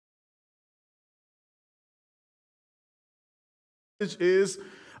Is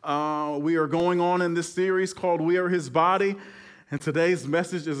we are going on in this series called We Are His Body, and today's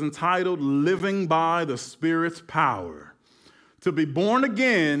message is entitled Living by the Spirit's Power. To be born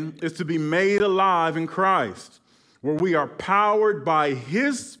again is to be made alive in Christ, where we are powered by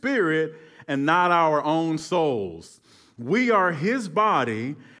His Spirit and not our own souls. We are His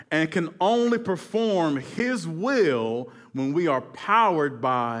body and can only perform His will when we are powered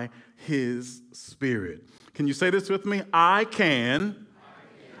by His Spirit. Can you say this with me? I can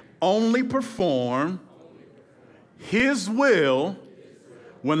only perform His will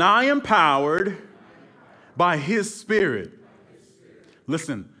when I am powered by His Spirit.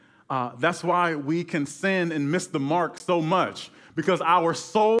 Listen, that's why we can sin and miss the mark so much, because our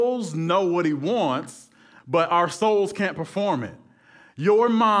souls know what He wants, but our souls can't perform it. Your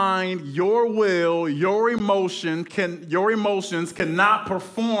mind, your will, your emotions cannot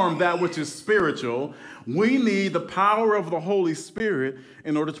perform that which is spiritual. We need the power of the Holy Spirit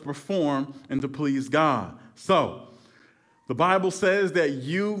in order to perform and to please God. So, the Bible says that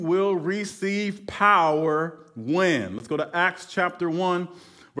you will receive power when? Let's go to Acts chapter 1,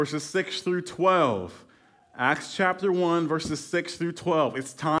 verses 6 through 12. Acts chapter 1, verses 6 through 12.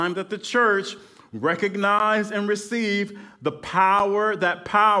 It's time that the church recognize and receive the power that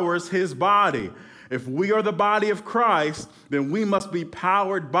powers His body. If we are the body of Christ, then we must be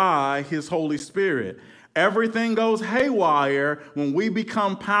powered by His Holy Spirit. Everything goes haywire when we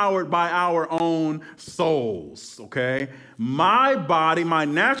become powered by our own souls, okay? My body, my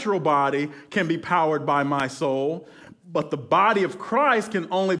natural body, can be powered by my soul, but the body of Christ can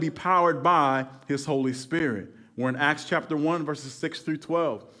only be powered by His Holy Spirit. We're in Acts chapter 1, verses 6 through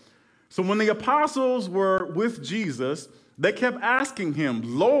 12. So when the apostles were with Jesus, they kept asking Him,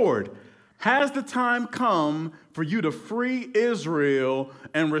 Lord, has the time come for you to free Israel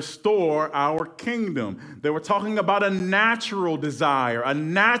and restore our kingdom? They were talking about a natural desire, a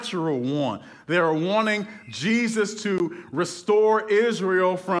natural want. They are wanting Jesus to restore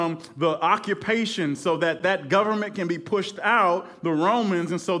Israel from the occupation so that that government can be pushed out, the Romans,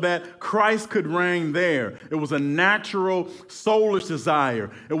 and so that Christ could reign there. It was a natural, soulish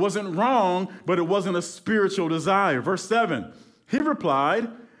desire. It wasn't wrong, but it wasn't a spiritual desire. Verse 7, He replied,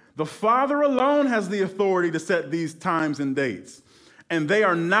 the Father alone has the authority to set these times and dates, and they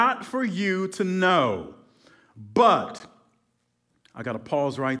are not for you to know. But, I got to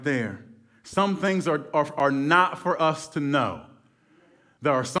pause right there. Some things are not for us to know.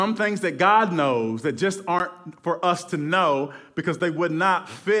 There are some things that God knows that just aren't for us to know because they would not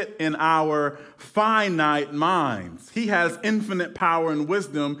fit in our finite minds. He has infinite power and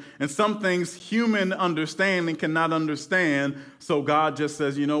wisdom, and some things human understanding cannot understand. So God just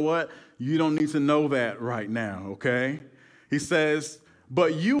says, you know what? You don't need to know that right now, okay? He says,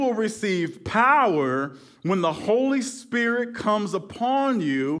 but you will receive power when the Holy Spirit comes upon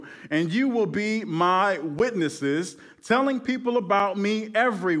you, and you will be my witnesses, telling people about me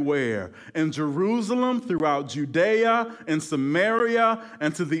everywhere, in Jerusalem, throughout Judea, and Samaria,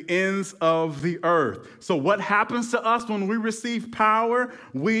 and to the ends of the earth. So what happens to us when we receive power?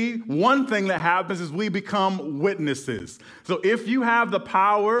 One thing that happens is we become witnesses. So if you have the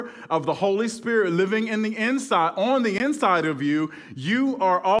power of the Holy Spirit living on the inside of you, you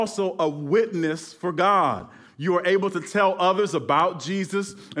are also a witness for God. You are able to tell others about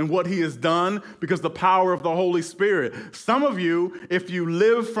Jesus and what He has done because the power of the Holy Spirit. Some of you, if you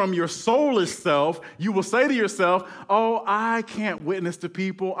live from your soulish self, you will say to yourself, oh, I can't witness to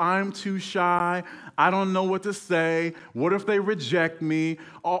people. I'm too shy. I don't know what to say. What if they reject me?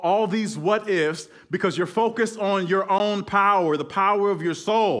 All these what ifs because you're focused on your own power, the power of your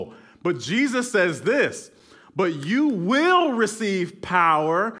soul. But Jesus says this, but you will receive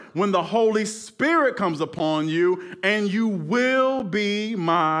power when the Holy Spirit comes upon you, and you will be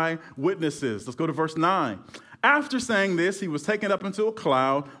my witnesses. Let's go to verse 9. After saying this, He was taken up into a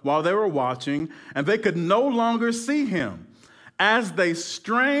cloud while they were watching, and they could no longer see Him. As they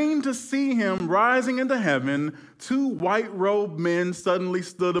strained to see Him rising into heaven, two white-robed men suddenly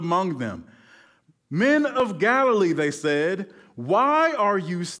stood among them. Men of Galilee, they said, why are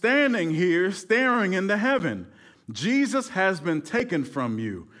you standing here staring into heaven? Jesus has been taken from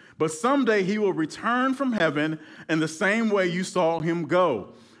you, but someday He will return from heaven in the same way you saw Him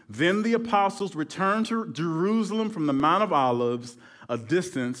go. Then the apostles returned to Jerusalem from the Mount of Olives, a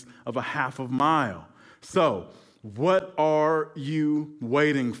distance of a half a mile. So, what are you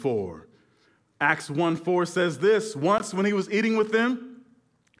waiting for? Acts 1:4 says this, once when He was eating with them,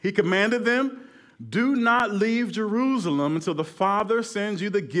 He commanded them, do not leave Jerusalem until the Father sends you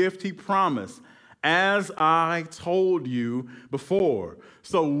the gift He promised, as I told you before.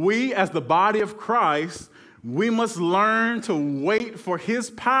 So we, as the body of Christ, We must learn to wait for his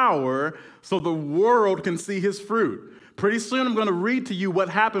power so the world can see his fruit. Pretty soon I'm going to read to you what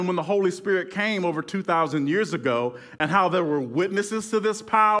happened when the Holy Spirit came over 2,000 years ago and how there were witnesses to this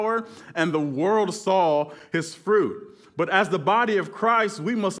power and the world saw his fruit. But as the body of Christ,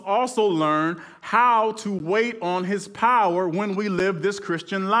 we must also learn how to wait on his power when we live this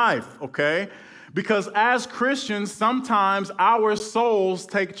Christian life, okay? Because as Christians, sometimes our souls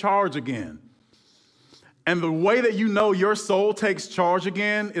take charge again. And the way that you know your soul takes charge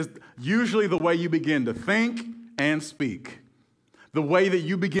again is usually the way you begin to think and speak, the way that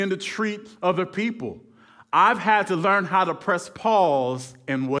you begin to treat other people. I've had to learn how to press pause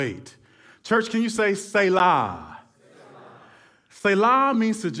and wait. Church, can you say Selah? Selah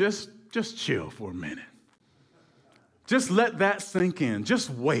means to just chill for a minute. Just let that sink in.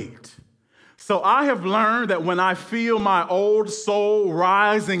 Just wait. So I have learned that when I feel my old soul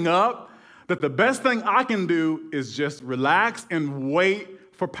rising up, that the best thing I can do is just relax and wait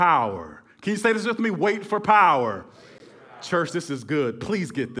for power. Can you say this with me? Wait for power. Church, this is good.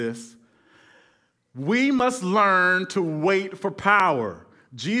 Please get this. We must learn to wait for power.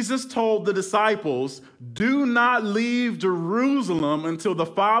 Jesus told the disciples, do not leave Jerusalem until the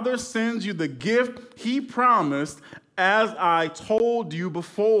Father sends you the gift he promised, as I told you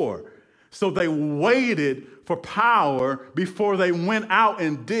before. So they waited for power before they went out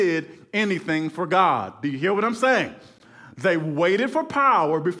and did anything for God. Do you hear what I'm saying? They waited for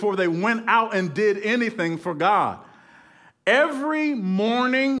power before they went out and did anything for God. Every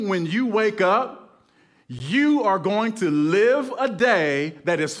morning when you wake up, you are going to live a day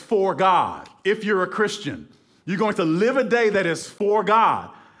that is for God. If you're a Christian, you're going to live a day that is for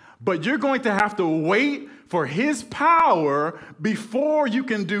God. But you're going to have to wait for his power before you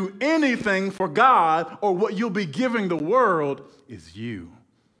can do anything for God, or what you'll be giving the world is you.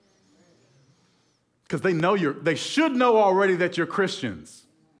 Because they should know already that you're Christians.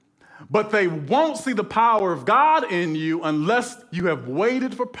 But they won't see the power of God in you unless you have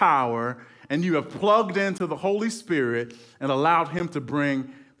waited for power and you have plugged into the Holy Spirit and allowed him to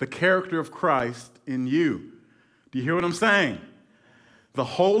bring the character of Christ in you. Do you hear what I'm saying? The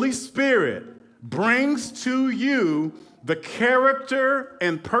Holy Spirit brings to you the character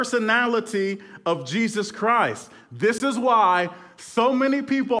and personality of Jesus Christ. This is why so many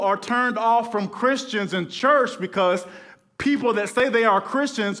people are turned off from Christians in church, because people that say they are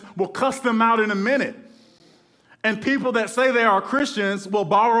Christians will cuss them out in a minute. And people that say they are Christians will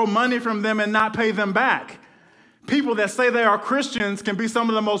borrow money from them and not pay them back. People that say they are Christians can be some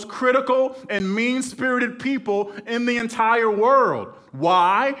of the most critical and mean-spirited people in the entire world.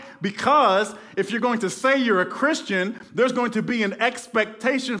 Why? Because if you're going to say you're a Christian, there's going to be an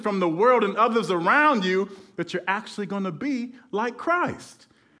expectation from the world and others around you that you're actually going to be like Christ.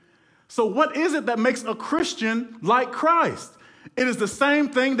 So what is it that makes a Christian like Christ? It is the same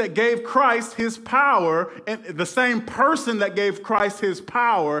thing that gave Christ his power, and the same person that gave Christ his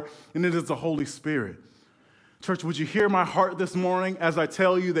power, and it is the Holy Spirit. Church, would you hear my heart this morning as I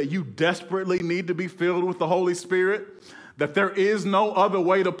tell you that you desperately need to be filled with the Holy Spirit? That there is no other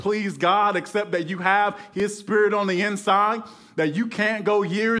way to please God except that you have his Spirit on the inside? That you can't go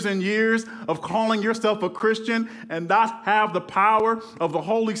years and years of calling yourself a Christian and not have the power of the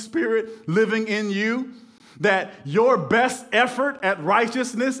Holy Spirit living in you? That your best effort at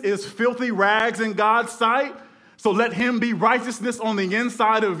righteousness is filthy rags in God's sight? So let him be righteousness on the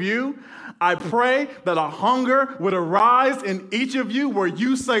inside of you. I pray that a hunger would arise in each of you where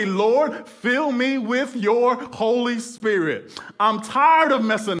you say, Lord, fill me with your Holy Spirit. I'm tired of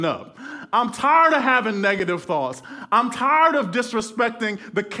messing up. I'm tired of having negative thoughts. I'm tired of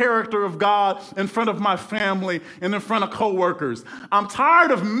disrespecting the character of God in front of my family and in front of coworkers. I'm tired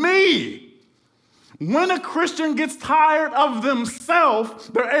of me. When a Christian gets tired of themselves,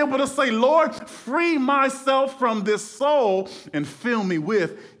 they're able to say, Lord, free myself from this soul and fill me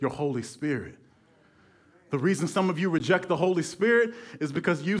with your Holy Spirit. The reason some of you reject the Holy Spirit is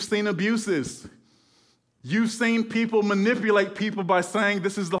because you've seen abuses. You've seen people manipulate people by saying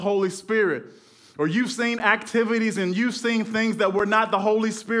this is the Holy Spirit. Or you've seen activities and you've seen things that were not the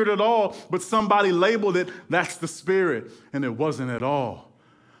Holy Spirit at all, but somebody labeled it, that's the Spirit, and it wasn't at all.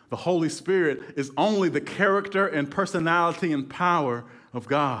 The Holy Spirit is only the character and personality and power of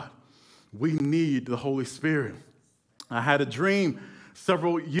God. We need the Holy Spirit. I had a dream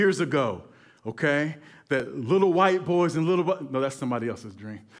several years ago, okay, that little white boys and no, that's somebody else's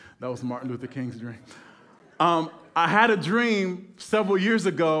dream. That was Martin Luther King's dream. I had a dream several years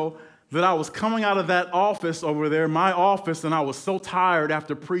ago that I was coming out of that office over there, my office, and I was so tired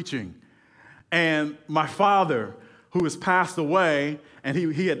after preaching. And my father who has passed away, and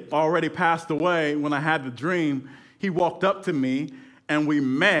he had already passed away when I had the dream, he walked up to me and we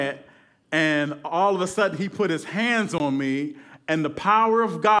met, and all of a sudden he put his hands on me, and the power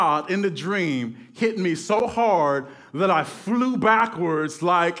of God in the dream hit me so hard that I flew backwards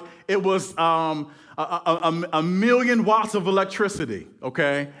like it was a million watts of electricity,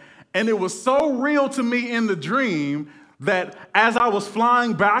 okay? And it was so real to me in the dream that as I was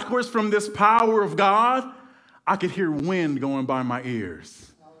flying backwards from this power of God, I could hear wind going by my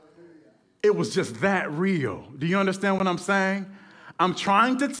ears. It was just that real. Do you understand what I'm saying? I'm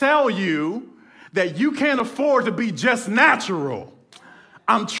trying to tell you that you can't afford to be just natural.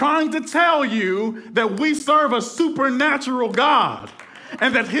 I'm trying to tell you that we serve a supernatural God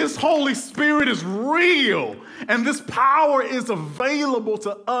and that his Holy Spirit is real and this power is available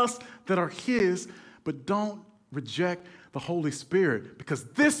to us that are his, but don't reject the Holy Spirit, because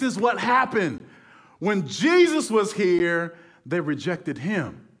this is what happened. When Jesus was here, they rejected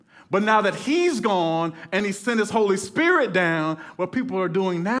him. But now that he's gone and he sent his Holy Spirit down, what people are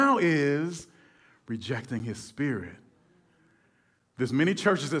doing now is rejecting his Spirit. There's many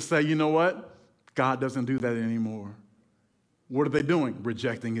churches that say, you know what? God doesn't do that anymore. What are they doing?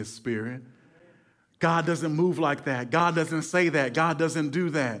 Rejecting his Spirit. God doesn't move like that. God doesn't say that. God doesn't do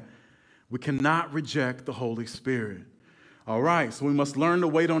that. We cannot reject the Holy Spirit. All right, so we must learn to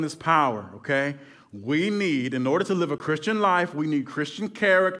wait on his power, okay? We need, in order to live a Christian life, we need Christian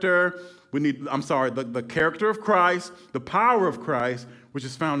character. We need, the character of Christ, the power of Christ, which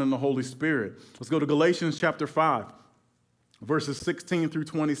is found in the Holy Spirit. Let's go to Galatians chapter 5, verses 16 through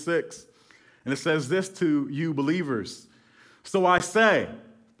 26. And it says this to you believers. So I say,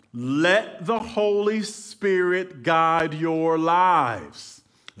 let the Holy Spirit guide your lives.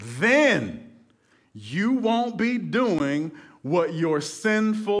 Then you won't be doing what your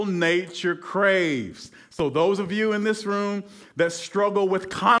sinful nature craves. So those of you in this room that struggle with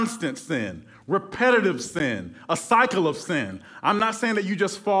constant sin, repetitive sin, a cycle of sin, I'm not saying that you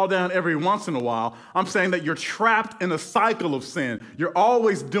just fall down every once in a while. I'm saying that you're trapped in a cycle of sin. You're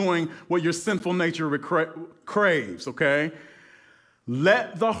always doing what your sinful nature craves, okay?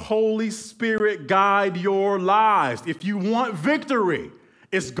 Let the Holy Spirit guide your lives. If you want victory,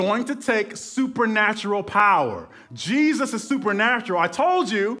 it's going to take supernatural power. Jesus is supernatural. I told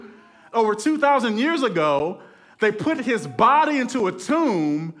you over 2,000 years ago, they put his body into a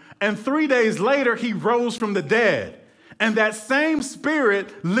tomb, and 3 days later, he rose from the dead. And that same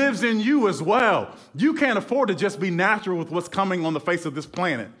Spirit lives in you as well. You can't afford to just be natural with what's coming on the face of this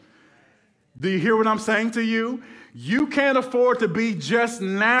planet. Do you hear what I'm saying to you? You can't afford to be just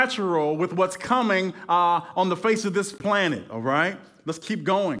natural with what's coming on the face of this planet, all right? Let's keep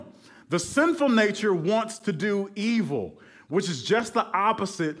going. The sinful nature wants to do evil, which is just the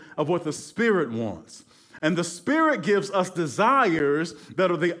opposite of what the Spirit wants. And the Spirit gives us desires that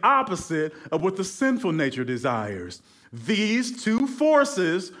are the opposite of what the sinful nature desires. These two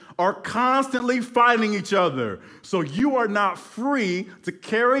forces are constantly fighting each other, so you are not free to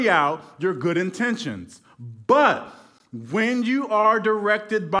carry out your good intentions. But when you are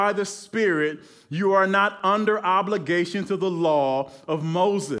directed by the Spirit, you are not under obligation to the law of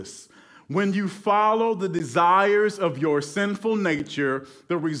Moses. When you follow the desires of your sinful nature,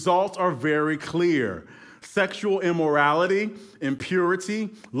 the results are very clear. Sexual immorality, impurity,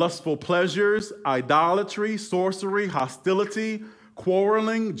 lustful pleasures, idolatry, sorcery, hostility,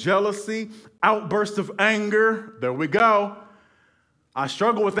 quarreling, jealousy, outbursts of anger. There we go. I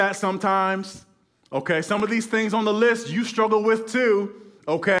struggle with that sometimes. Okay, some of these things on the list you struggle with too.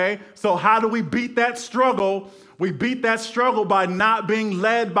 Okay, so how do we beat that struggle? We beat that struggle by not being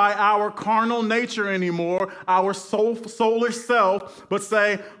led by our carnal nature anymore, our soulish self, but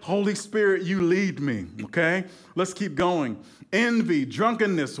say, Holy Spirit, you lead me, okay? Let's keep going. Envy,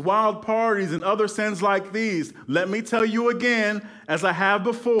 drunkenness, wild parties, and other sins like these. Let me tell you again, as I have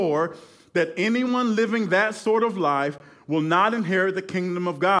before, that anyone living that sort of life will not inherit the kingdom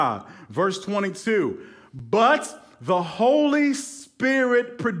of God. Verse 22, but the Holy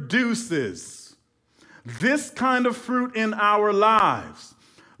Spirit produces this kind of fruit in our lives: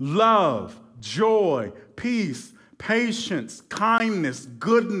 love, joy, peace, patience, kindness,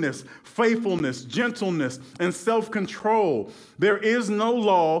 goodness, faithfulness, gentleness, and self-control. There is no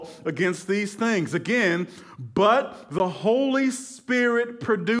law against these things. Again, but the Holy Spirit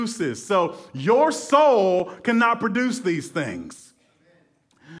produces. So your soul cannot produce these things.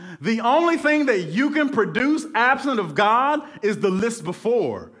 The only thing that you can produce absent of God is the list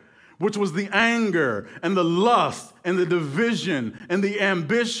before, which was the anger and the lust and the division and the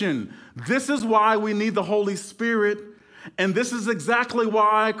ambition. This is why we need the Holy Spirit. And this is exactly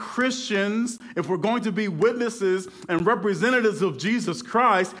why Christians, if we're going to be witnesses and representatives of Jesus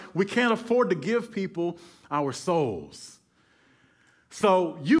Christ, we can't afford to give people our souls.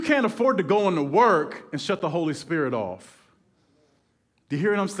 So you can't afford to go into work and shut the Holy Spirit off. Do you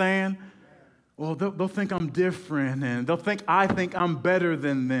hear what I'm saying? Well, they'll think I'm different, and they'll think I think I'm better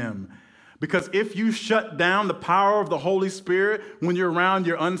than them. Because if you shut down the power of the Holy Spirit when you're around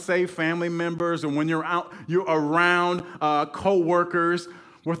your unsaved family members, or when you're around co-workers,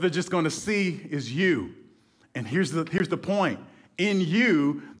 what they're just going to see is you. And here's the point. In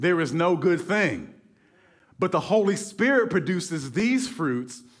you, there is no good thing. But the Holy Spirit produces these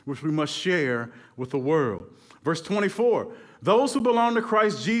fruits, which we must share with the world. Verse 24, those who belong to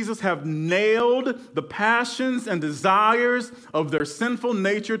Christ Jesus have nailed the passions and desires of their sinful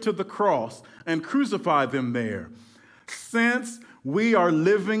nature to the cross and crucified them there. Since we are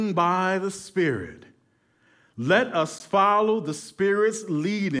living by the Spirit, let us follow the Spirit's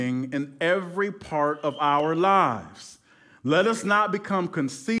leading in every part of our lives. Let us not become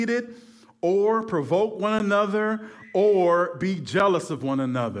conceited or provoke one another or be jealous of one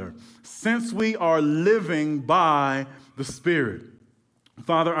another, since we are living by the Spirit.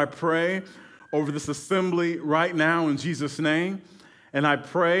 Father, I pray over this assembly right now in Jesus' name, and I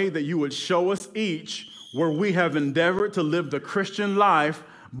pray that you would show us each where we have endeavored to live the Christian life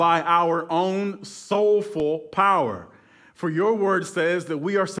by our own soulful power. For your word says that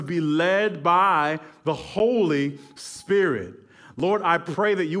we are to be led by the Holy Spirit. Lord, I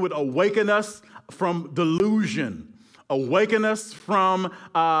pray that you would awaken us from delusion, awaken us from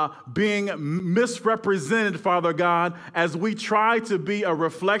being misrepresented, Father God, as we try to be a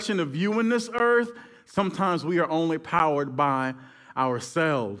reflection of you in this earth. Sometimes we are only powered by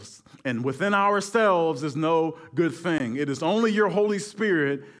ourselves, and within ourselves is no good thing. It is only your Holy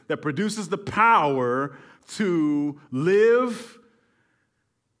Spirit that produces the power to live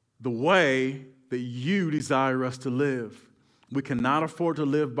the way that you desire us to live. We cannot afford to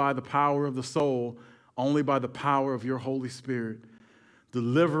live by the power of the soul, only by the power of your Holy Spirit.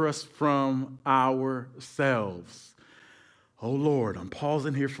 Deliver us from ourselves. Oh Lord, I'm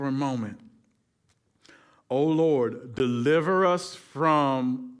pausing here for a moment. Oh Lord, deliver us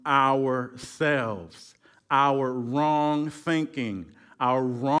from ourselves, our wrong thinking, our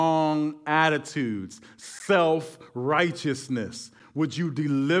wrong attitudes, self-righteousness. Would you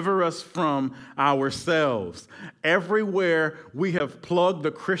deliver us from ourselves? Everywhere we have plugged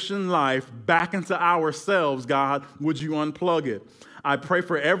the Christian life back into ourselves, God, would you unplug it? I pray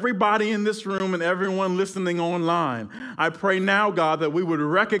for everybody in this room and everyone listening online. I pray now, God, that we would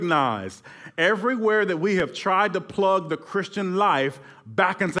recognize everywhere that we have tried to plug the Christian life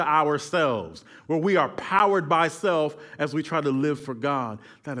back into ourselves, where we are powered by self as we try to live for God.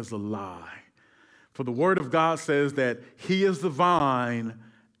 That is a lie. For the word of God says that he is the vine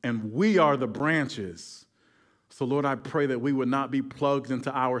and we are the branches. So Lord, I pray that we would not be plugged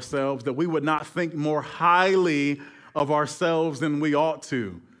into ourselves, that we would not think more highly of ourselves than we ought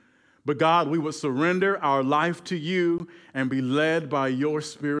to. But God, we would surrender our life to you and be led by your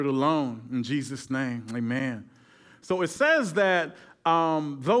Spirit alone. In Jesus' name, amen. So it says that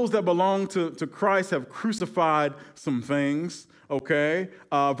those that belong to Christ have crucified some things. Okay,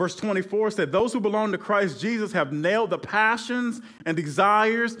 verse 24 said, those who belong to Christ Jesus have nailed the passions and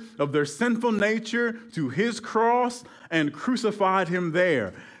desires of their sinful nature to his cross and crucified him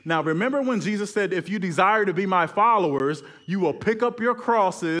there. Now, remember when Jesus said, if you desire to be my followers, you will pick up your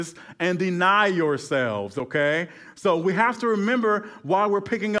crosses and deny yourselves, okay? So we have to remember why we're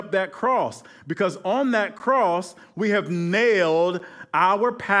picking up that cross, because on that cross, we have nailed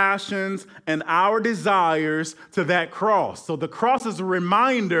our passions and our desires to that cross. So the cross is a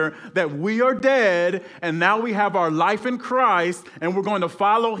reminder that we are dead, and now we have our life in Christ, and we're going to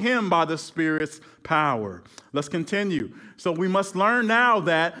follow him by the Spirit's power. Let's continue. So we must learn now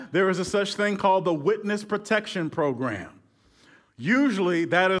that there is a such thing called the Witness Protection Program. Usually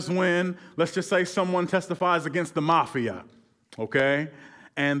that is when, let's just say, someone testifies against the mafia, okay?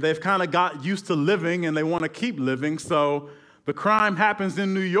 And they've kind of got used to living and they want to keep living, so the crime happens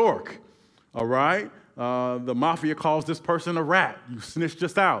in New York, all right? The mafia calls this person a rat. You snitched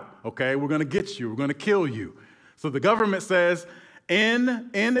us out, okay? We're going to get you. We're going to kill you. So the government says,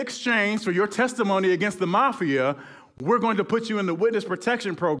 in exchange for your testimony against the mafia, we're going to put you in the Witness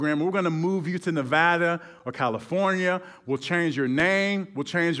Protection Program. We're going to move you to Nevada or California. We'll change your name. We'll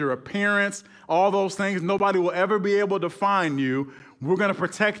change your appearance. All those things. Nobody will ever be able to find you. We're going to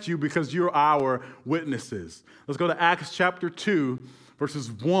protect you because you're our witnesses. Let's go to Acts chapter 2,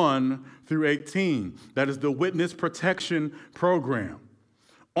 verses 1 through 18. That is the Witness Protection Program.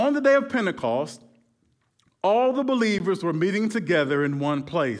 On the day of Pentecost, All the believers were meeting together in one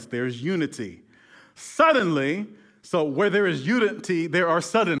place. There's unity. Suddenly, so where there is unity, there are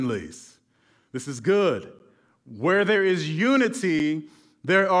suddenlies. This is good. Where there is unity,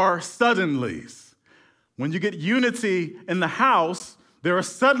 there are suddenlies. When you get unity in the house, there are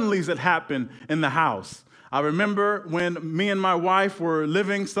suddenlies that happen in the house. I remember when me and my wife were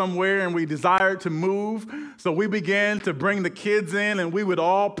living somewhere and we desired to move, so we began to bring the kids in and we would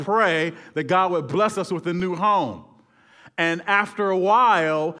all pray that God would bless us with a new home. And after a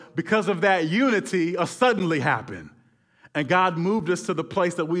while, because of that unity, a suddenly happened. And God moved us to the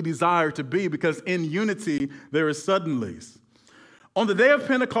place that we desire to be, because in unity, there is suddenlies. On the day of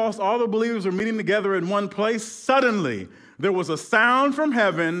Pentecost, all the believers were meeting together in one place. Suddenly, there was a sound from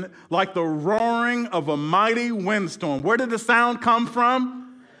heaven like the roaring of a mighty windstorm. Where did the sound come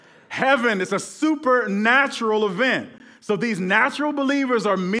from? Heaven. It's a supernatural event. So these natural believers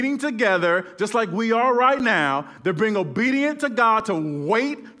are meeting together just like we are right now. They're being obedient to God to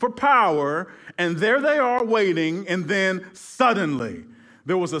wait for power, and there they are waiting, and then suddenly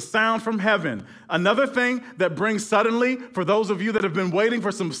there was a sound from heaven. Another thing that brings suddenly, for those of you that have been waiting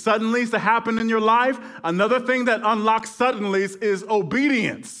for some suddenlies to happen in your life, another thing that unlocks suddenlies is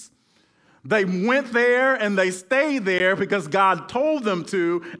obedience. They went there and they stayed there because God told them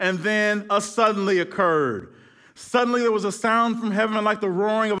to, and then a suddenly occurred. Suddenly there was a sound from heaven like the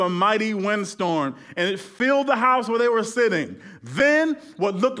roaring of a mighty windstorm, and it filled the house where they were sitting. Then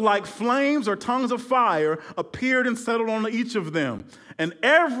what looked like flames or tongues of fire appeared and settled on each of them. And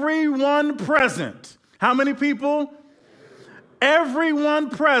everyone present, how many people? Everyone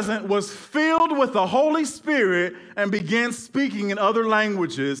present was filled with the Holy Spirit and began speaking in other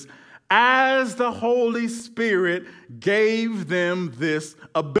languages as the Holy Spirit gave them this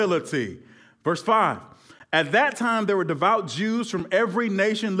ability. Verse 5. At that time, there were devout Jews from every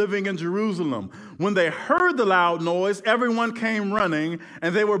nation living in Jerusalem. When they heard the loud noise, everyone came running,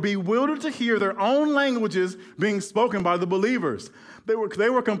 and they were bewildered to hear their own languages being spoken by the believers. They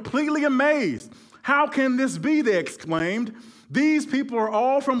were completely amazed. How can this be? They exclaimed. These people are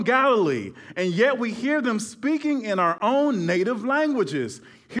all from Galilee, and yet we hear them speaking in our own native languages.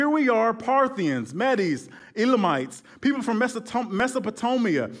 Here we are, Parthians, Medes, Elamites, people from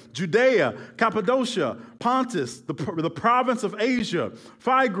Mesopotamia, Judea, Cappadocia, Pontus, the province of Asia,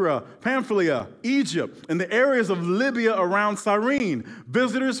 Phrygia, Pamphylia, Egypt, and the areas of Libya around Cyrene,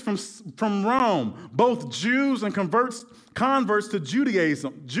 visitors from Rome, both Jews and converts to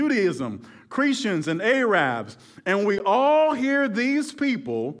Judaism, Cretians and Arabs. And we all hear these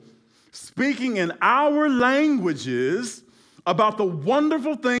people speaking in our languages about the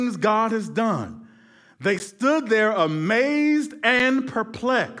wonderful things God has done. They stood there amazed and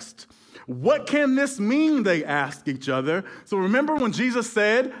perplexed. What can this mean? They asked each other. So remember when Jesus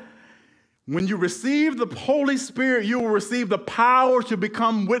said, when you receive the Holy Spirit, you will receive the power to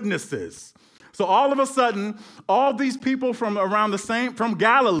become witnesses. So all of a sudden, all these people from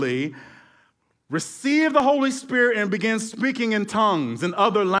Galilee received the Holy Spirit and began speaking in tongues and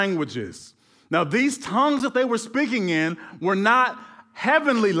other languages. Now, these tongues that they were speaking in were not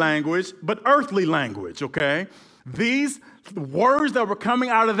heavenly language, but earthly language, okay? These words that were coming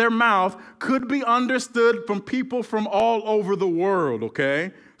out of their mouth could be understood from people from all over the world,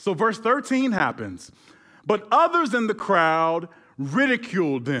 okay? So verse 13 happens. But others in the crowd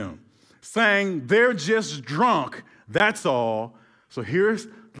ridiculed them, saying, they're just drunk, that's all. So here's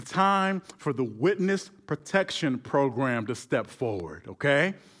the time for the witness protection program to step forward,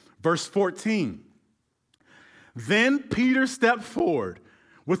 okay? Verse 14, then Peter stepped forward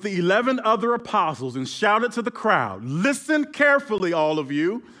with the 11 other apostles and shouted to the crowd, listen carefully, all of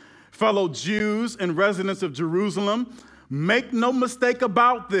you, fellow Jews and residents of Jerusalem. Make no mistake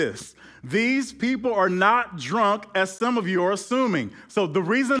about this. These people are not drunk, as some of you are assuming. So the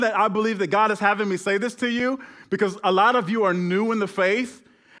reason that I believe that God is having me say this to you, because a lot of you are new in the faith,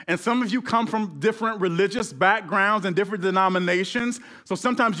 and some of you come from different religious backgrounds and different denominations. So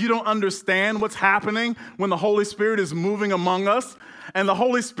sometimes you don't understand what's happening when the Holy Spirit is moving among us. And the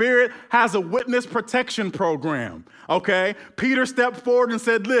Holy Spirit has a witness protection program, okay? Peter stepped forward and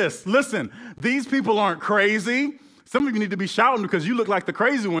said this, listen, these people aren't crazy. Some of you need to be shouting because you look like the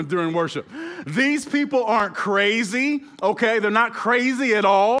crazy ones during worship. These people aren't crazy, okay? They're not crazy at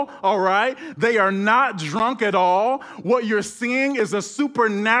all right? They are not drunk at all. What you're seeing is a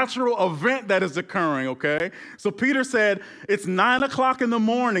supernatural event that is occurring, okay? So Peter said, it's 9 o'clock in the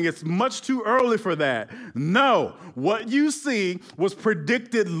morning. It's much too early for that. No, what you see was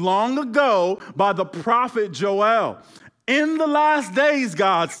predicted long ago by the prophet Joel. In the last days,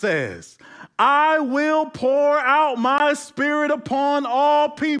 God says, I will pour out my spirit upon all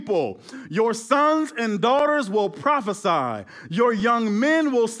people. Your sons and daughters will prophesy. Your young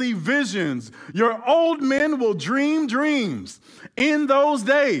men will see visions. Your old men will dream dreams. In those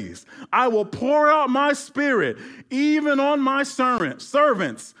days, I will pour out my spirit even on my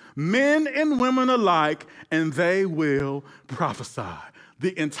servants, men and women alike, and they will prophesy.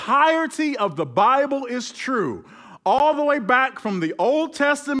 The entirety of the Bible is true, all the way back from the Old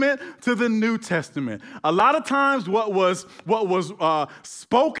Testament to the New Testament. A lot of times what was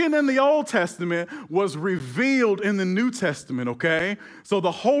spoken in the Old Testament was revealed in the New Testament, okay? So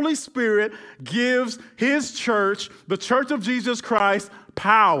the Holy Spirit gives his church, the Church of Jesus Christ,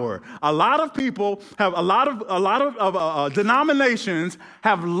 power. A lot of people have, a lot of denominations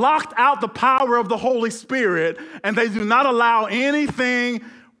have locked out the power of the Holy Spirit, and they do not allow anything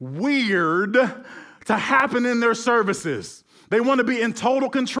weird to happen in their services. They want to be in total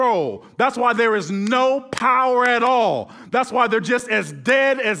control. That's why there is no power at all. That's why they're just as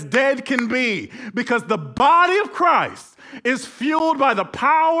dead can be, because the body of Christ is fueled by the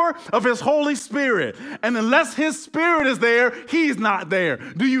power of his Holy Spirit. And unless his Spirit is there, he's not there.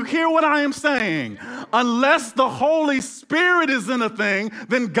 Do you hear what I am saying? Unless the Holy Spirit is in a thing,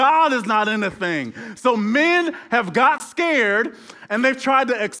 then God is not in a thing. So men have got scared, and they've tried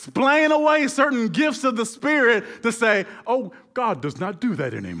to explain away certain gifts of the Spirit to say, oh, God does not do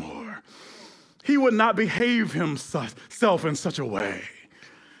that anymore. He would not behave himself in such a way.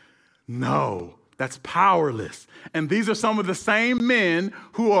 No, that's powerless. And these are some of the same men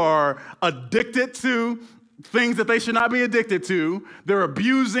who are addicted to things that they should not be addicted to. They're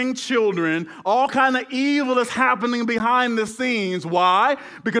abusing children. All kind of evil is happening behind the scenes. Why?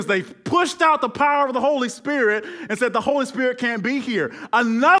 Because they've pushed out the power of the Holy Spirit and said the Holy Spirit can't be here.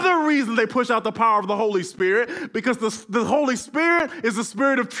 Another reason they push out the power of the Holy Spirit, because the Holy Spirit is the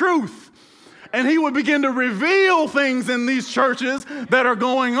Spirit of truth. And he would begin to reveal things in these churches that are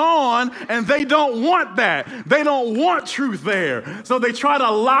going on, and they don't want that. They don't want truth there. So they try to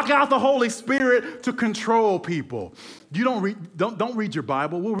lock out the Holy Spirit to control people. You don't read your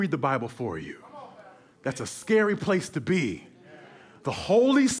Bible. We'll read the Bible for you. That's a scary place to be. The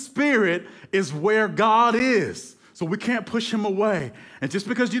Holy Spirit is where God is. So we can't push him away. And just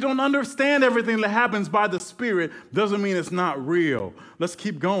because you don't understand everything that happens by the Spirit doesn't mean it's not real. Let's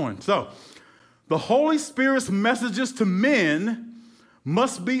keep going. So the Holy Spirit's messages to men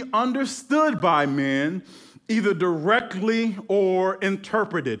must be understood by men, either directly or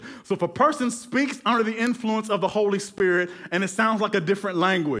interpreted. So if a person speaks under the influence of the Holy Spirit and it sounds like a different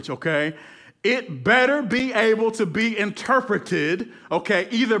language, okay, it better be able to be interpreted, okay,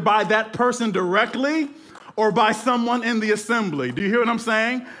 either by that person directly or by someone in the assembly. Do you hear what I'm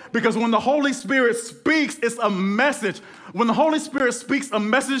saying? Because when the Holy Spirit speaks, it's a message. When the Holy Spirit speaks a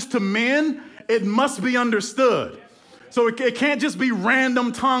message to men, it must be understood. So it can't just be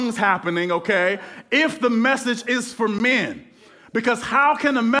random tongues happening, okay, if the message is for men. Because how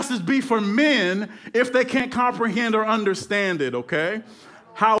can a message be for men if they can't comprehend or understand it, okay?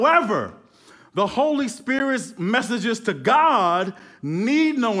 However, the Holy Spirit's messages to God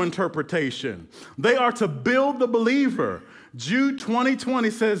need no interpretation. They are to build the believer. Jude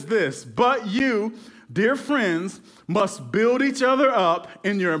 20:20 says this, but you, dear friends, must build each other up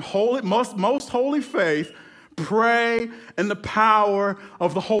in your most holy faith. Pray in the power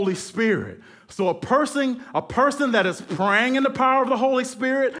of the Holy Spirit. So a person that is praying in the power of the Holy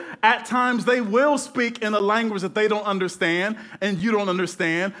Spirit, at times they will speak in a language that they don't understand and you don't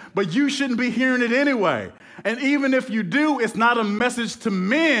understand, but you shouldn't be hearing it anyway. And even if you do, it's not a message to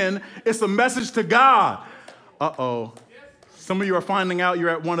men, it's a message to God. Uh-oh. Some of you are finding out you're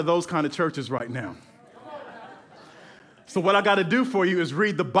at one of those kind of churches right now. So what I got to do for you is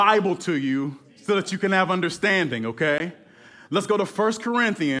read the Bible to you so that you can have understanding, okay? Let's go to 1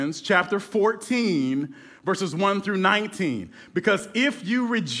 Corinthians chapter 14, verses 1 through 19. Because if you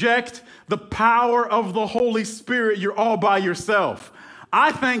reject the power of the Holy Spirit, you're all by yourself.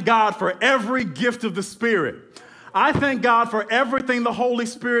 I thank God for every gift of the Spirit. I thank God for everything the Holy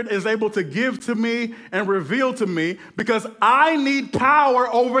Spirit is able to give to me and reveal to me, because I need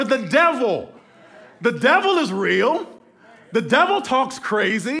power over the devil. The devil is real. The devil talks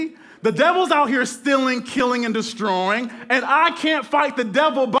crazy. The devil's out here stealing, killing, and destroying, and I can't fight the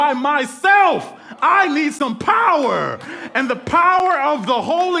devil by myself. I need some power, and the power of the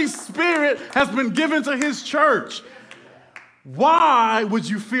Holy Spirit has been given to his church. Why would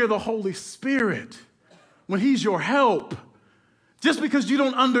you fear the Holy Spirit when he's your help? Just because you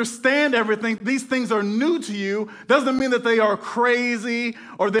don't understand everything, these things are new to you, doesn't mean that they are crazy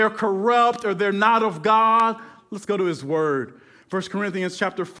or they're corrupt or they're not of God. Let's go to his word. 1 Corinthians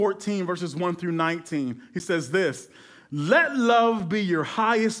chapter 14, verses 1 through 19. He says this, let love be your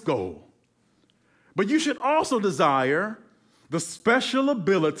highest goal, but you should also desire the special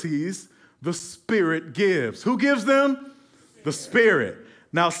abilities the Spirit gives. Who gives them? The Spirit.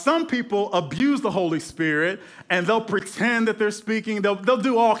 Now, some people abuse the Holy Spirit, and they'll pretend that they're speaking. They'll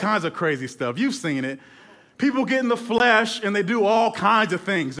do all kinds of crazy stuff. You've seen it. People get in the flesh, and they do all kinds of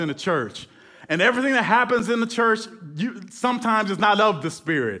things in the church. And everything that happens in the church, sometimes is not of the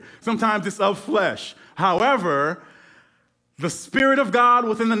Spirit. Sometimes it's of flesh. However, the Spirit of God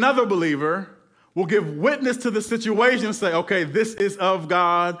within another believer will give witness to the situation and say, okay, this is of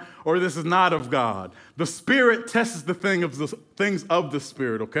God or this is not of God. The Spirit tests the things of the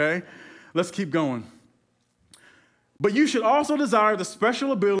Spirit, okay? Let's keep going. But you should also desire the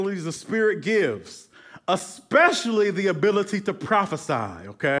special abilities the Spirit gives, especially the ability to prophesy,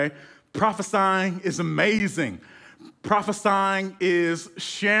 okay? Prophesying is amazing. Prophesying is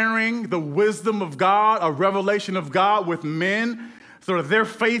sharing the wisdom of God, a revelation of God with men so that their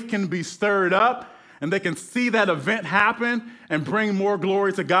faith can be stirred up and they can see that event happen and bring more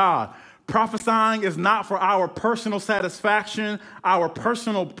glory to God. Prophesying is not for our personal satisfaction, our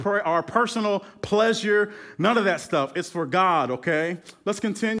personal pleasure, none of that stuff. It's for God, okay? Let's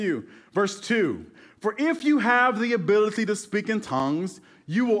continue. Verse 2. For if you have the ability to speak in tongues,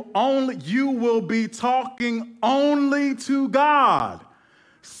 you will be talking only to God.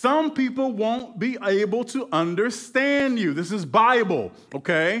 Some people won't be able to understand you. This is Bible,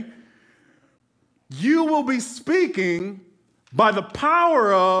 okay? You will be speaking by the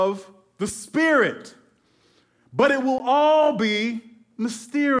power of the Spirit, but it will all be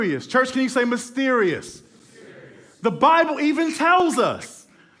mysterious. Church, can you say mysterious? The Bible even tells us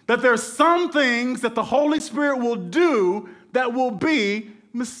that there's some things that the Holy Spirit will do that will be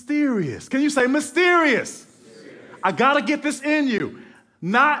mysterious. Can you say mysterious? I got to get this in you.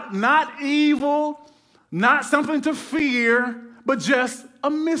 Not evil, not something to fear, but just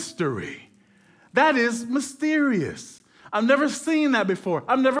a mystery. That is mysterious. I've never seen that before.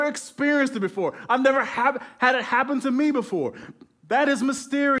 I've never experienced it before. I've never had it happen to me before. That is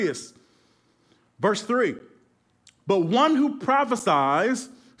mysterious. Verse 3, but one who prophesies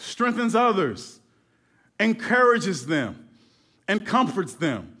strengthens others, encourages them, and comforts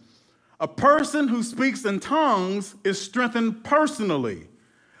them. A person who speaks in tongues is strengthened personally,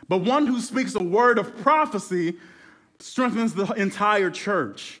 but one who speaks a word of prophecy strengthens the entire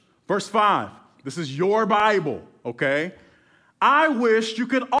church. Verse 5, this is your Bible, okay? I wish you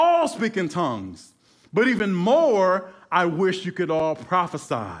could all speak in tongues, but even more, I wish you could all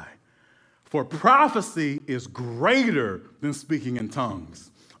prophesy. For prophecy is greater than speaking in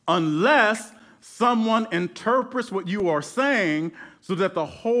tongues, unless someone interprets what you are saying so that the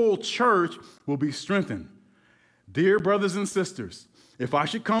whole church will be strengthened. Dear brothers and sisters, if I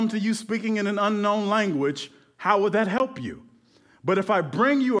should come to you speaking in an unknown language, how would that help you? But if I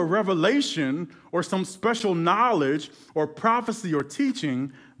bring you a revelation or some special knowledge or prophecy or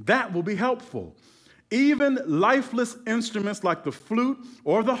teaching, that will be helpful. Even lifeless instruments like the flute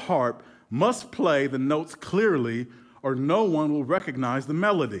or the harp must play the notes clearly, or no one will recognize the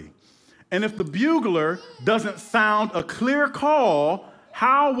melody. And if the bugler doesn't sound a clear call,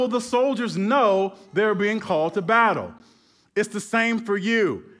 how will the soldiers know they're being called to battle? It's the same for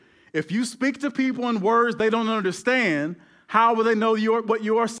you. If you speak to people in words they don't understand, how will they know what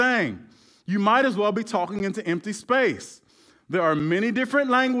you are saying? You might as well be talking into empty space. There are many different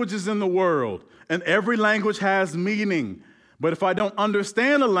languages in the world, and every language has meaning. But if I don't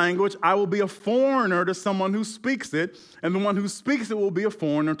understand a language, I will be a foreigner to someone who speaks it, and the one who speaks it will be a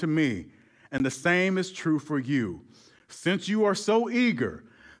foreigner to me. And the same is true for you. Since you are so eager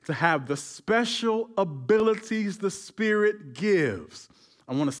to have the special abilities the Spirit gives,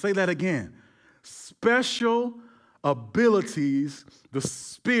 I want to say that again. Special abilities the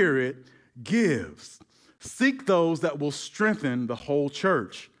Spirit gives. Seek those that will strengthen the whole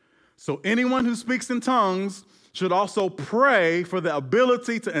church. So anyone who speaks in tongues should also pray for the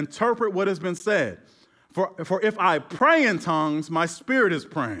ability to interpret what has been said. For if I pray in tongues, my spirit is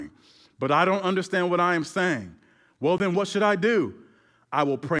praying, but I don't understand what I am saying. Well, then what should I do? I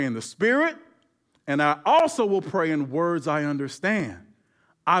will pray in the Spirit, and I also will pray in words I understand.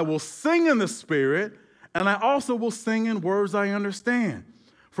 I will sing in the Spirit, and I also will sing in words I understand.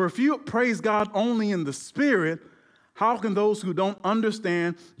 For if you praise God only in the Spirit, how can those who don't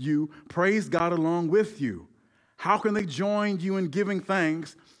understand you praise God along with you? How can they join you in giving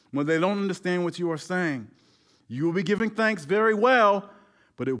thanks when they don't understand what you are saying? You will be giving thanks very well,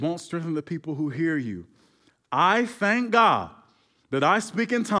 but it won't strengthen the people who hear you. I thank God that I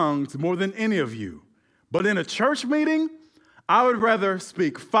speak in tongues more than any of you. But in a church meeting, I would rather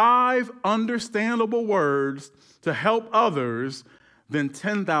speak 5 understandable words to help others than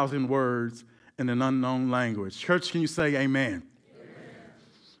 10,000 words in an unknown language. Church, can you say amen?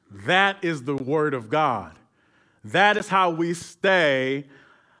 Amen. That is the word of God. That is how we stay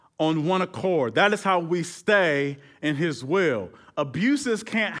on one accord. That is how we stay in his will. Abuses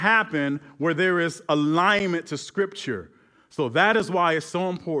can't happen where there is alignment to Scripture. So that is why it's so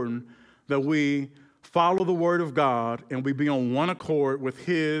important that we follow the word of God and we be on one accord with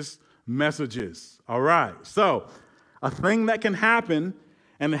his messages. All right. So a thing that can happen,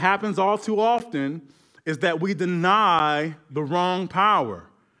 and it happens all too often, is that we deny the wrong power.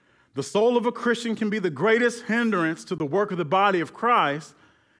 The soul of a Christian can be the greatest hindrance to the work of the body of Christ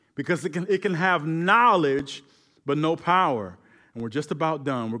because it can have knowledge but no power. And we're just about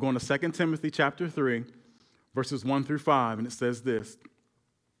done. We're going to 2 Timothy chapter 3, verses 1 through 5, and it says this.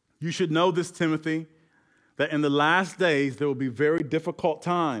 You should know this, Timothy, that in the last days there will be very difficult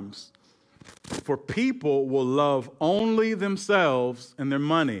times, for people will love only themselves and their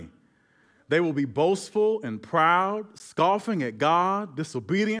money. They will be boastful and proud, scoffing at God,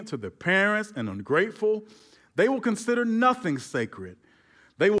 disobedient to their parents, and ungrateful. They will consider nothing sacred.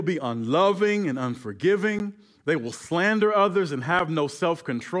 They will be unloving and unforgiving. They will slander others and have no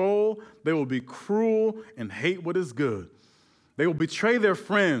self-control. They will be cruel and hate what is good. They will betray their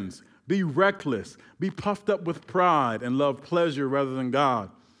friends, be reckless, be puffed up with pride, and love pleasure rather than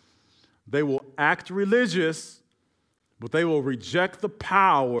God. They will act religious, but they will reject the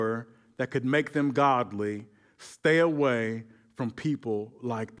power that could make them godly. Stay away from people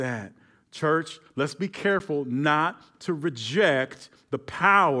like that. Church, let's be careful not to reject the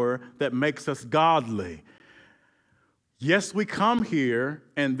power that makes us godly. Yes, we come here,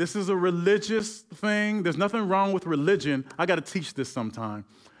 and this is a religious thing. There's nothing wrong with religion. I got to teach this sometime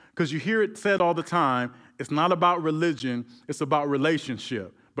because you hear it said all the time. It's not about religion. It's about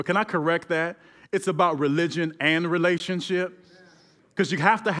relationship. But can I correct that? It's about religion and relationship. Because you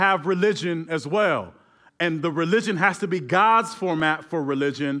have to have religion as well. And the religion has to be God's format for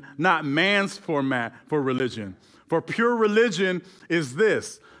religion, not man's format for religion. For pure religion is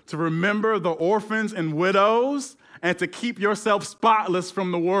this, to remember the orphans and widows and to keep yourself spotless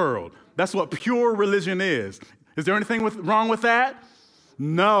from the world. That's what pure religion is. Is there anything wrong with that?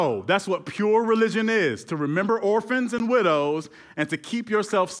 No, that's what pure religion is, to remember orphans and widows and to keep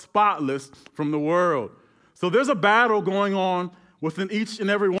yourself spotless from the world. So there's a battle going on within each and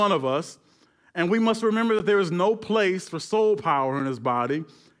every one of us, and we must remember that there is no place for soul power in his body.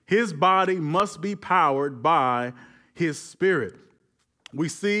 His body must be powered by his spirit. We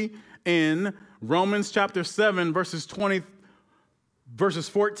see in Romans chapter 7, verses 14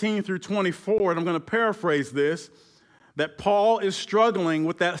 through 24, and I'm going to paraphrase this, that Paul is struggling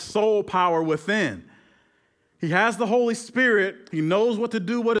with that soul power within. He has the Holy Spirit. He knows what to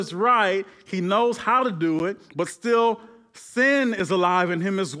do, what is right. He knows how to do it, but still sin is alive in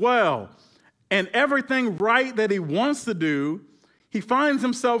him as well. And everything right that he wants to do, he finds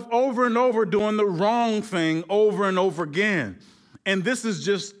himself over and over doing the wrong thing over and over again. And this is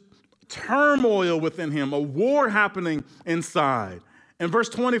just turmoil within him, a war happening inside. And verse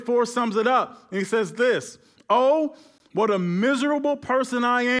 24 sums it up. And he says this, "Oh, what a miserable person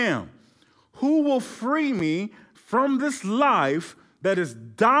I am. Who will free me from this life that is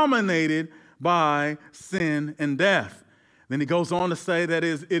dominated by sin and death?" Then he goes on to say that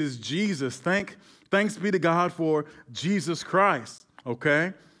it is Jesus. Thanks be to God for Jesus Christ,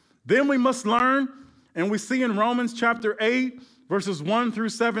 okay? Then we must learn, and we see in Romans chapter 8, verses 1 through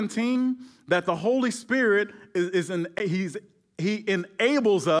 17, that the Holy Spirit he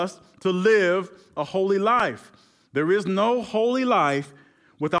enables us to live a holy life. There is no holy life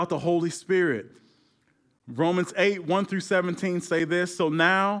without the Holy Spirit. Romans 8, 1 through 17 say this, "So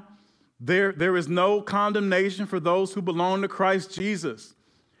now there is no condemnation for those who belong to Christ Jesus.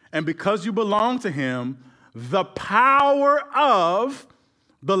 And because you belong to him, the power of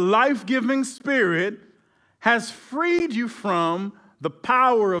the life-giving Spirit has freed you from the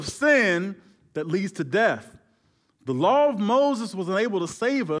power of sin that leads to death. The law of Moses was unable to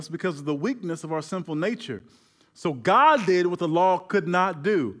save us because of the weakness of our sinful nature. So God did what the law could not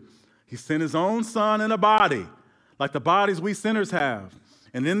do. He sent his own son in a body, like the bodies we sinners have.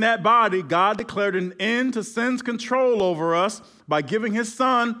 And in that body, God declared an end to sin's control over us by giving his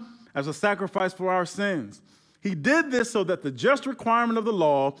son as a sacrifice for our sins. He did this so that the just requirement of the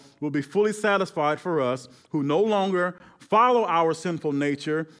law will be fully satisfied for us who no longer follow our sinful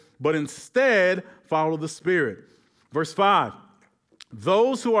nature, but instead follow the Spirit." Verse 5,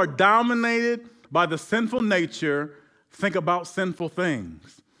 "Those who are dominated by the sinful nature think about sinful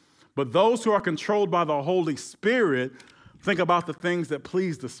things. But those who are controlled by the Holy Spirit Think about the things that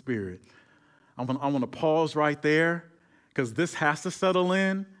please the Spirit. I want to pause right there because this has to settle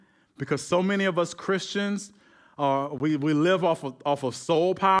in, because so many of us Christians, we live off of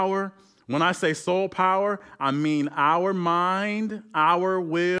soul power. When I say soul power, I mean our mind, our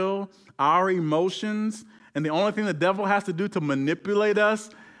will, our emotions. And the only thing the devil has to do to manipulate us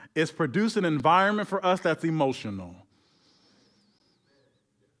is produce an environment for us that's emotional.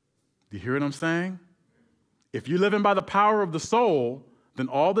 Do you hear what I'm saying? If you're living by the power of the soul, then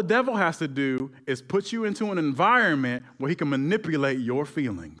all the devil has to do is put you into an environment where he can manipulate your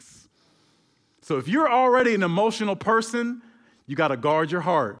feelings. So if you're already an emotional person, you got to guard your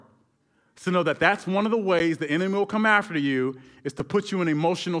heart. So know that that's one of the ways the enemy will come after you, is to put you in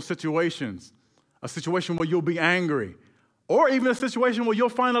emotional situations, a situation where you'll be angry, or even a situation where you'll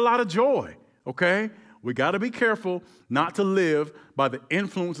find a lot of joy, okay? We got to be careful not to live by the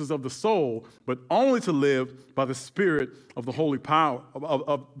influences of the soul, but only to live by the Spirit of the Holy Power,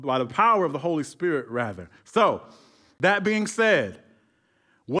 by the power of the Holy Spirit, rather. So, that being said,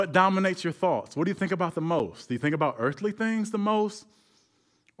 what dominates your thoughts? What do you think about the most? Do you think about earthly things the most,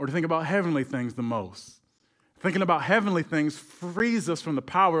 or do you think about heavenly things the most? Thinking about heavenly things frees us from the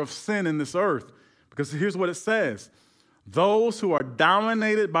power of sin in this earth, because here's what it says. Those who are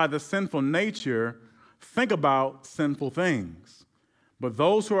dominated by the sinful nature think about sinful things, but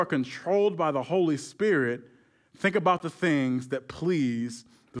those who are controlled by the Holy Spirit think about the things that please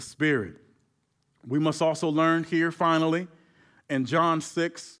the Spirit. We must also learn here, finally, in John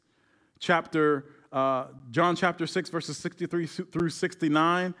chapter 6, verses 63 through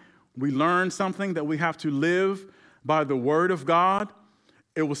 69, we learn something that we have to live by the Word of God.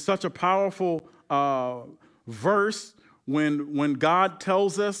 It was such a powerful verse when God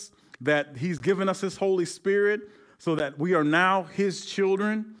tells us that he's given us his Holy Spirit so that we are now his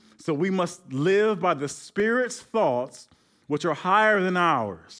children. So we must live by the Spirit's thoughts, which are higher than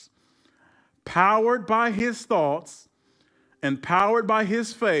ours. Powered by his thoughts and powered by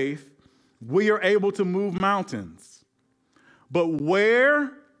his faith, we are able to move mountains. But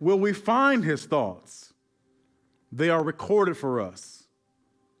where will we find his thoughts? They are recorded for us.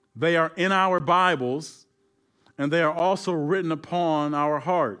 They are in our Bibles, and they are also written upon our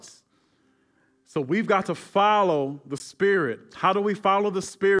hearts. So we've got to follow the Spirit. How do we follow the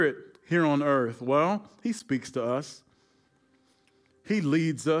Spirit here on earth? Well, he speaks to us. He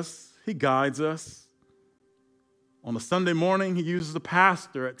leads us. He guides us. On a Sunday morning, he uses a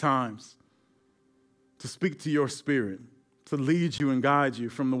pastor at times to speak to your spirit, to lead you and guide you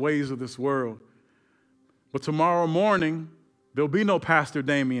from the ways of this world. But tomorrow morning, there'll be no Pastor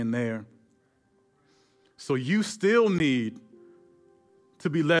Damien there. So you still need to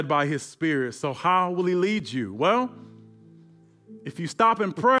be led by his Spirit. So how will he lead you? Well, if you stop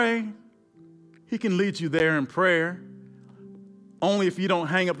and pray, he can lead you there in prayer. Only if you don't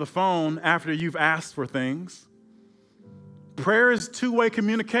hang up the phone after you've asked for things. Prayer is two-way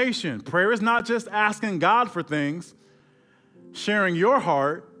communication. Prayer is not just asking God for things, sharing your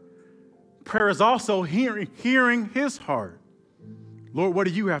heart. Prayer is also hearing his heart. Lord, what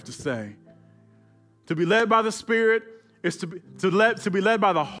do you have to say? To be led by the Spirit is to be led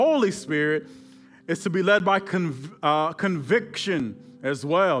by the Holy Spirit is to be led by conviction as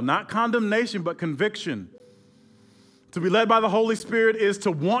well. Not condemnation, but conviction. To be led by the Holy Spirit is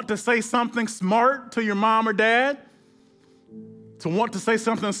to want to say something smart to your mom or dad, to want to say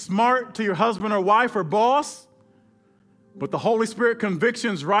something smart to your husband or wife or boss, but the Holy Spirit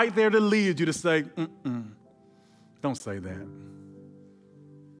conviction's right there to lead you to say, don't say that.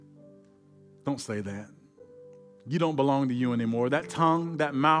 Don't say that. You don't belong to you anymore. That tongue,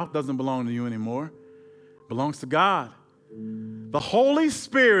 that mouth doesn't belong to you anymore. It belongs to God. The Holy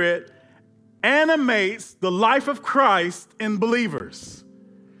Spirit animates the life of Christ in believers.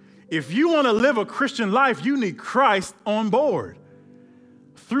 If you want to live a Christian life, you need Christ on board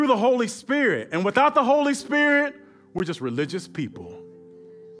through the Holy Spirit. And without the Holy Spirit, we're just religious people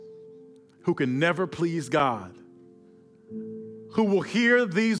who can never please God, who will hear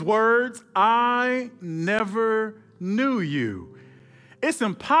these words, I never knew you. It's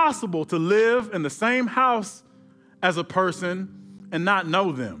impossible to live in the same house as a person and not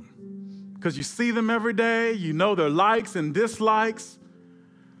know them, because you see them every day, you know their likes and dislikes.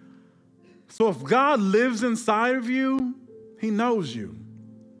 So if God lives inside of you, he knows you.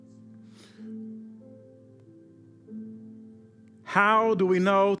 How do we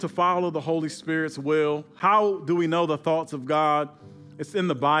know to follow the Holy Spirit's will? How do we know the thoughts of God? It's in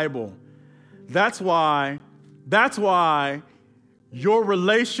the Bible. That's why your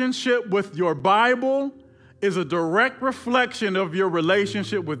relationship with your Bible is a direct reflection of your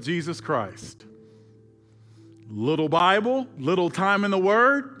relationship with Jesus Christ. Little Bible, little time in the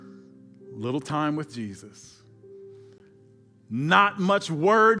Word, little time with Jesus. Not much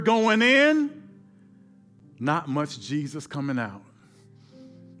Word going in, not much Jesus coming out.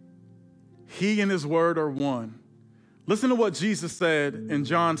 He and his Word are one. Listen to what Jesus said in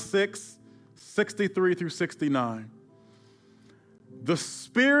John 6, 63 through 69. The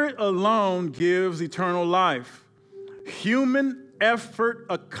Spirit alone gives eternal life. Human effort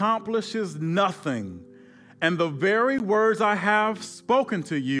accomplishes nothing. And the very words I have spoken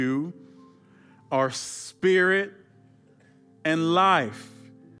to you are spirit and life.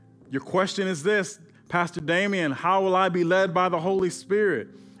 Your question is this, Pastor Damien, how will I be led by the Holy Spirit?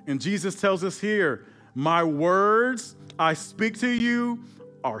 And Jesus tells us here, my words I speak to you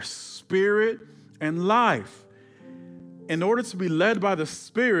are spirit and life. In order to be led by the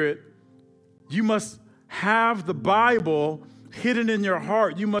Spirit, you must have the Bible hidden in your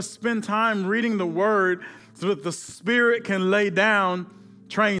heart. You must spend time reading the Word so that the Spirit can lay down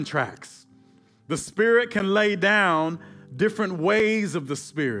train tracks. The Spirit can lay down different ways of the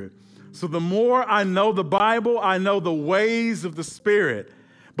Spirit. So the more I know the Bible, I know the ways of the Spirit.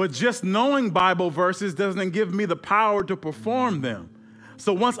 But just knowing Bible verses doesn't give me the power to perform them.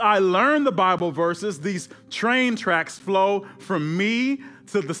 So once I learn the Bible verses, these train tracks flow from me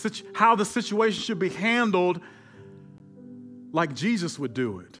to how the situation should be handled like Jesus would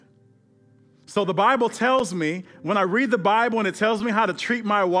do it. So the Bible tells me, when I read the Bible and it tells me how to treat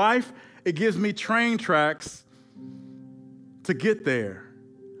my wife, it gives me train tracks to get there.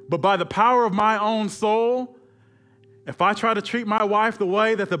 But by the power of my own soul, if I try to treat my wife the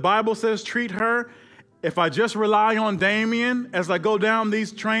way that the Bible says treat her, if I just rely on Damien as I go down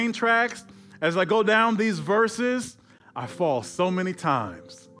these train tracks, as I go down these verses, I fall so many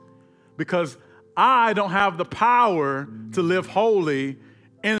times because I don't have the power to live holy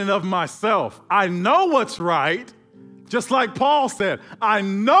in and of myself. I know what's right, just like Paul said, I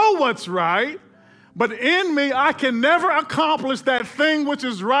know what's right, but in me, I can never accomplish that thing which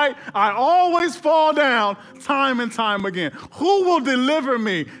is right. I always fall down time and time again. Who will deliver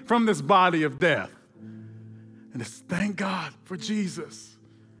me from this body of death? And it's thank God for Jesus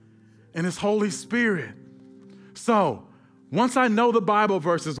and his Holy Spirit. So once I know the Bible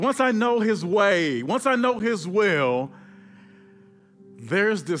verses, once I know his way, once I know his will,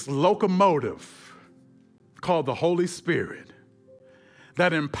 there's this locomotive called the Holy Spirit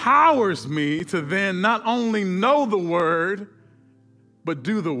that empowers me to then not only know the Word, but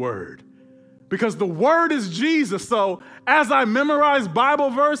do the Word. Because the Word is Jesus. So as I memorize Bible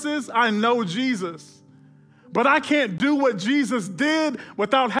verses, I know Jesus. But I can't do what Jesus did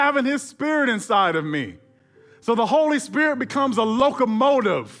without having his Spirit inside of me. So the Holy Spirit becomes a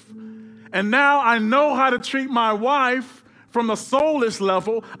locomotive. And now I know how to treat my wife from a soulless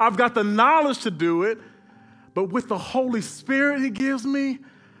level. I've got the knowledge to do it. But with the Holy Spirit he gives me,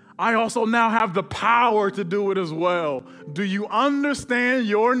 I also now have the power to do it as well. Do you understand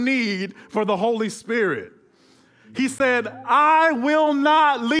your need for the Holy Spirit? He said, I will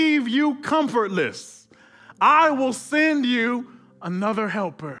not leave you comfortless. I will send you another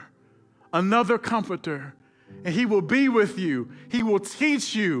helper, another comforter, and he will be with you. He will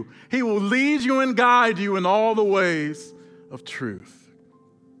teach you. He will lead you and guide you in all the ways of truth.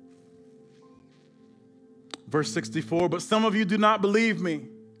 Verse 64, but some of you do not believe me.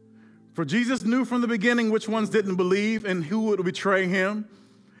 For Jesus knew from the beginning which ones didn't believe and who would betray him.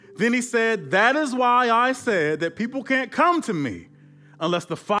 Then he said, that is why I said that people can't come to me unless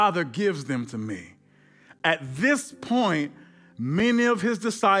the Father gives them to me. At this point, many of his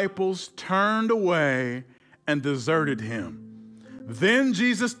disciples turned away and deserted him. Then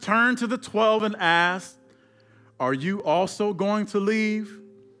Jesus turned to the 12 and asked, are you also going to leave?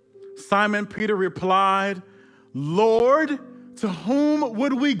 Simon Peter replied, Lord, to whom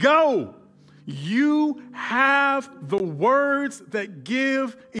would we go? You have the words that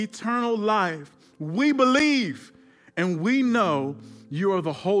give eternal life. We believe and we know you are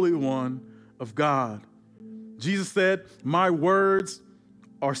the Holy One of God. Jesus said, my words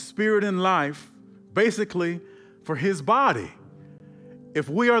are spirit and life, basically for his body. If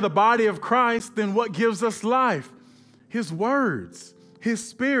we are the body of Christ, then what gives us life? His words, his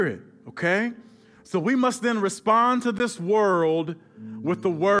spirit, okay? So we must then respond to this world with the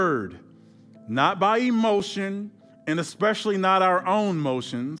word, not by emotion, and especially not our own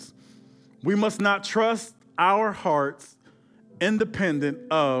motions. We must not trust our hearts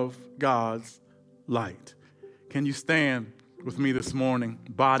independent of God's light. Can you stand with me this morning,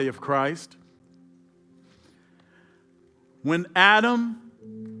 body of Christ? When God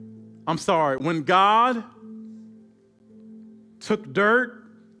took dirt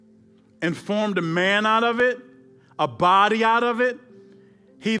and formed a man out of it a body out of it.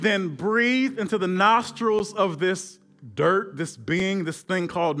 He then breathed into the nostrils of this dirt, this being, this thing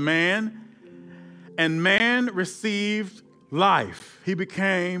called man, and man received life. He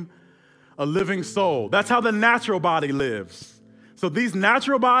became a living soul. That's how the natural body lives. So these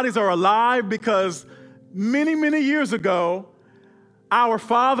natural bodies are alive because many, many years ago, our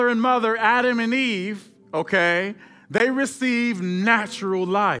father and mother, Adam and Eve, they received natural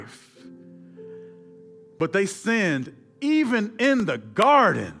life. But they sinned even in the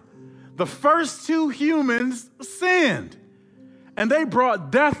garden. The first two humans sinned, and they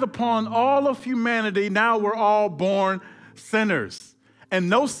brought death upon all of humanity. Now we're all born sinners, and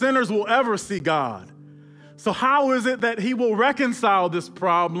no sinners will ever see God. So how is it that he will reconcile this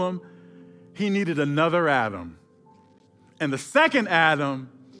problem? He needed another Adam. And the second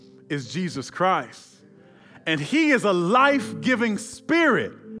Adam is Jesus Christ. And he is a life-giving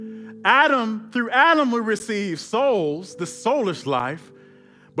spirit. Through Adam we receive souls, the soulish life,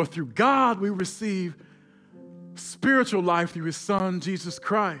 but through God we receive spiritual life through his son, Jesus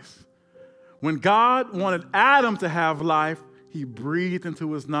Christ. When God wanted Adam to have life, he breathed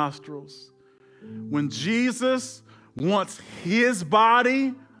into his nostrils. When Jesus wants his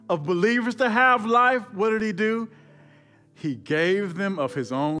body of believers to have life, what did he do? He gave them of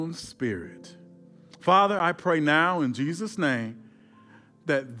his own spirit. Father, I pray now in Jesus' name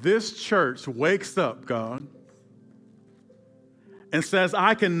that this church wakes up, God, and says,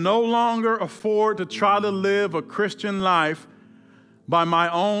 I can no longer afford to try to live a Christian life by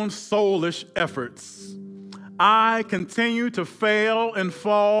my own soulish efforts. I continue to fail and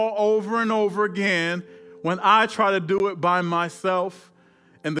fall over and over again when I try to do it by myself.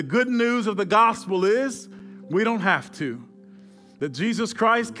 And the good news of the gospel is we don't have to. That Jesus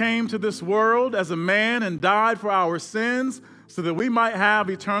Christ came to this world as a man and died for our sins so that we might have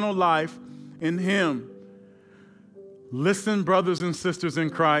eternal life in him. Listen, brothers and sisters in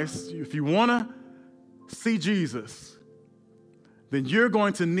Christ, if you want to see Jesus, then you're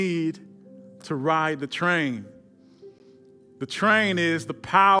going to need to ride the train. The train is the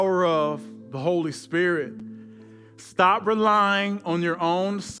power of the Holy Spirit. Stop relying on your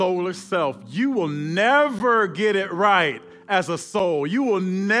own soulish self. You will never get it right as a soul. You will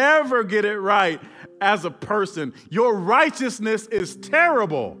never get it right as a person. Your righteousness is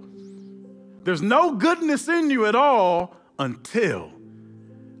terrible. There's no goodness in you at all until,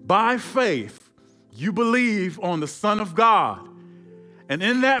 by faith, you believe on the Son of God. And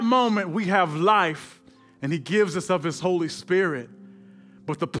in that moment, we have life, and he gives us of his Holy Spirit.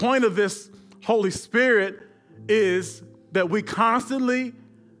 But the point of this Holy Spirit is that we constantly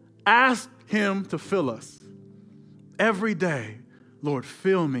ask him to fill us. Every day, Lord,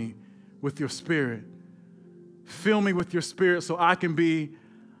 fill me with your Spirit. Fill me with your Spirit so I can be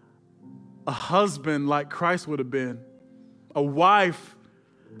a husband like Christ would have been, a wife,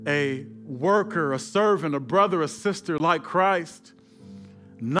 a worker, a servant, a brother, a sister like Christ.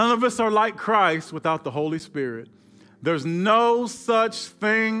 None of us are like Christ without the Holy Spirit. There's no such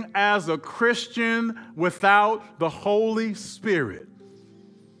thing as a Christian without the Holy Spirit.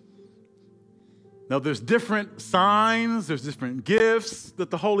 Now, there's different signs, there's different gifts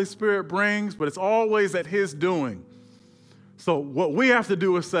that the Holy Spirit brings, but it's always at his doing. So what we have to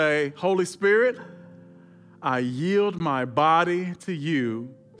do is say, Holy Spirit, I yield my body to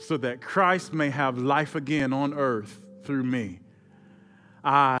you so that Christ may have life again on earth through me.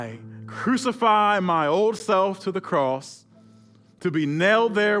 I crucify my old self to the cross to be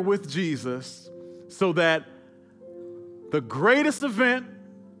nailed there with Jesus so that the greatest event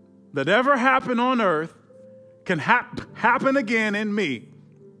that ever happened on earth can happen again in me.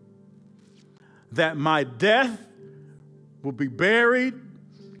 That my death will be buried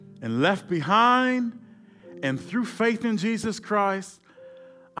and left behind, and through faith in Jesus Christ,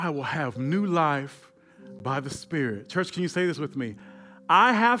 I will have new life by the Spirit. Church, can you say this with me?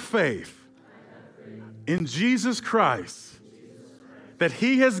 I have faith in Jesus Christ that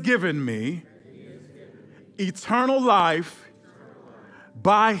he has given me eternal life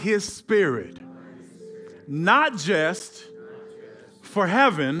by his Spirit, not just for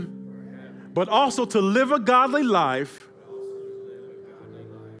heaven, but also to live a godly life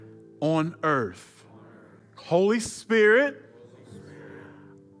on earth. Holy Spirit,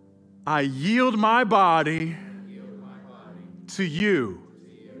 I yield my body to you.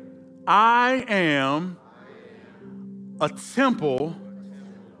 I am a temple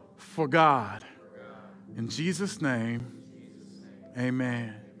for God. In Jesus' name,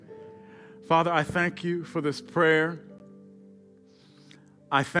 amen. Father, I thank you for this prayer.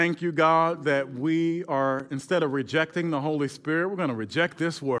 I thank you, God, that we are, instead of rejecting the Holy Spirit, we're going to reject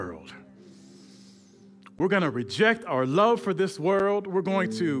this world. We're going to reject our love for this world. We're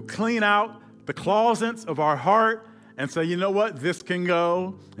going to clean out the closets of our heart and say, you know what? This can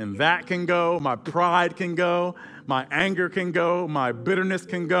go and that can go. My pride can go. My anger can go. My bitterness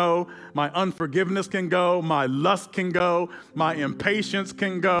can go. My unforgiveness can go. My lust can go. My impatience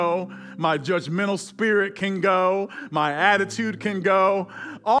can go. My judgmental spirit can go. My attitude can go.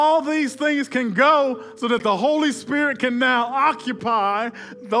 All these things can go so that the Holy Spirit can now occupy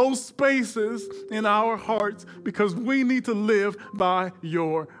those spaces in our hearts, because we need to live by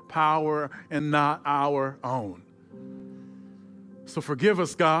your power and not our own. So forgive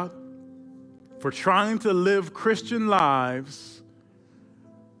us, God, for trying to live Christian lives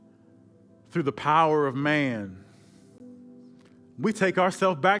through the power of man. We take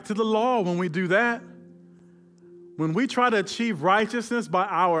ourselves back to the law when we do that. When we try to achieve righteousness by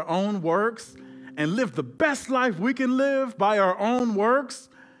our own works and live the best life we can live by our own works,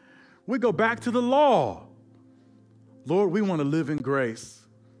 we go back to the law. Lord, we want to live in grace.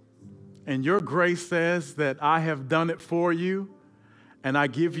 And your grace says that I have done it for you, and I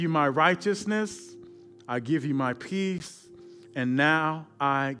give you my righteousness, I give you my peace, and now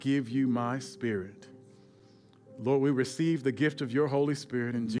I give you my spirit. Lord, we receive the gift of your Holy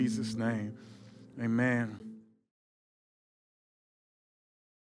Spirit in Jesus' name. Amen.